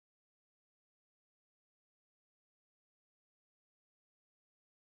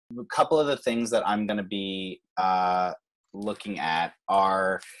A couple of the things that I'm going to be looking at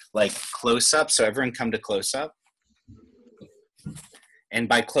are like close-up. So everyone come to close-up. And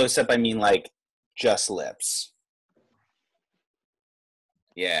by close-up, I mean like just lips.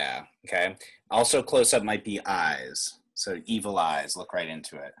 Yeah, okay. Also close-up might be eyes. So evil eyes, look right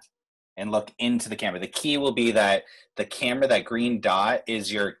into it. And look into the camera. The key will be that the camera, that green dot,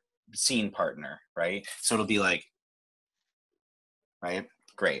 is your scene partner, right? So it'll be like, right?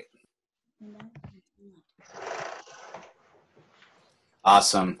 Great.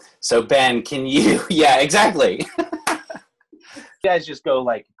 Awesome. So Ben, can you, yeah, exactly. You guys just go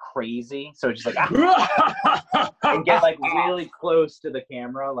like crazy. So just like, and get like really close to the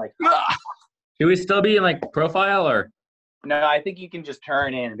camera. Like, should we still be in like profile or? No, I think you can just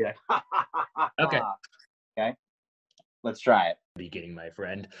turn in and be like, okay. Okay. Let's try it. Beginning, my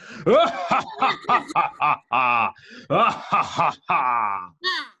friend.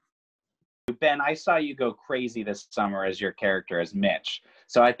 Ben, I saw you go crazy this summer as your character as Mitch.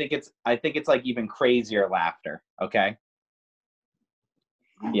 So I think it's like even crazier laughter. Okay.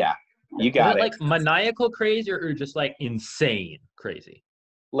 Yeah, you got it. Like maniacal crazy or just like insane crazy?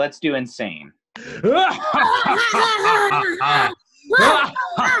 Let's do insane.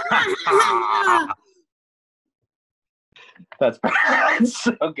 That's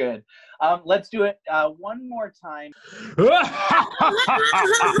so good. Let's do it one more time.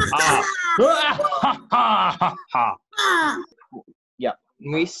 Yeah.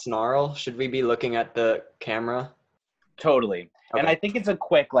 When we snarl, should we be looking at the camera? Totally. Okay. And I think it's a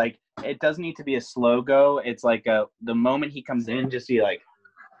quick, like, it doesn't need to be a slow go. It's like the moment he comes in, just be like,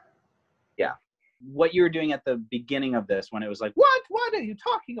 yeah. What you were doing at the beginning of this when it was like, what are you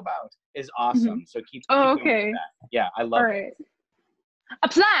talking about? Is awesome. Mm-hmm. So keep going with that. Yeah, I love it. A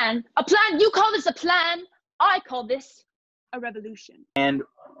plan. You call this a plan. I call this a revolution. And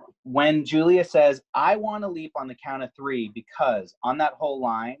when Julia says, I want to leap on the count of 3, because on that whole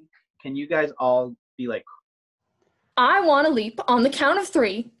line, can you guys all be like, I want to leap on the count of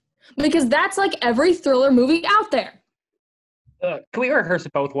 3, because that's like every thriller movie out there. Can we rehearse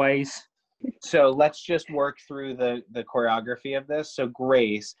it both ways? So let's just work through the choreography of this. So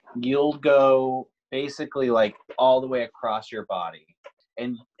Grace, you'll go basically like all the way across your body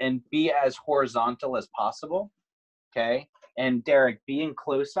and be as horizontal as possible. Okay. And Derek, be in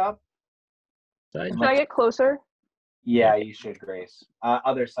close up. Should I get closer? Yeah, you should, Grace.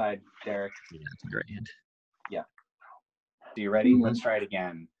 Other side, Derek. Yeah, that's a great hand. Yeah. So you ready? Mm-hmm. Let's try it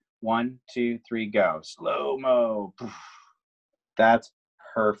again. 1, 2, 3, go. Slow-mo. That's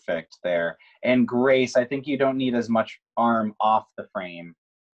perfect there. And Grace, I think you don't need as much arm off the frame.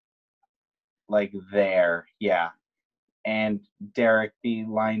 Like there. Yeah. And Derek, be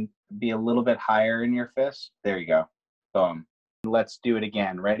a little bit higher in your fist. There you go. Boom. Let's do it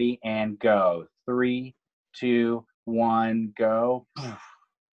again. Ready? And go. 3, 2, 1, go.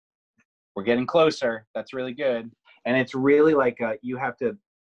 We're getting closer. That's really good. And it's really like you have to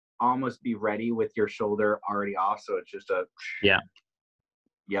almost be ready with your shoulder already off. So it's just a... Yeah.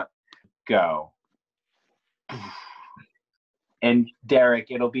 Yep. Go. And Derek,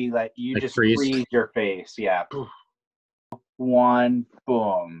 it'll be like you like just freeze your face. Yeah. 1,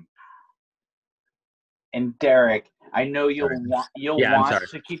 boom. And Derek, I know you'll want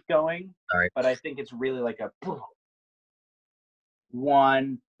to keep going, but I think it's really like a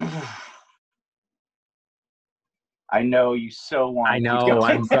 1. I know you so want. I know.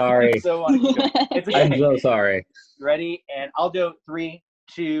 I'm sorry. It's okay. I'm so sorry. Ready? And I'll do 3,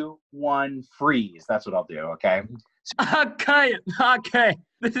 2, 1, freeze. That's what I'll do. Okay. Okay.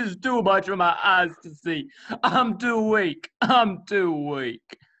 This is too much for my eyes to see. I'm too weak. And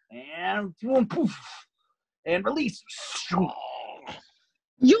poof. And release.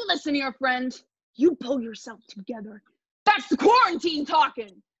 You listen here, friend. You pull yourself together. That's the quarantine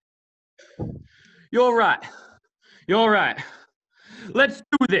talking. You're right. Let's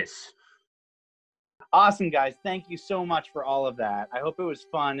do this. Awesome, guys. Thank you so much for all of that. I hope it was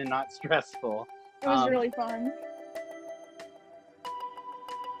fun and not stressful. It was really fun.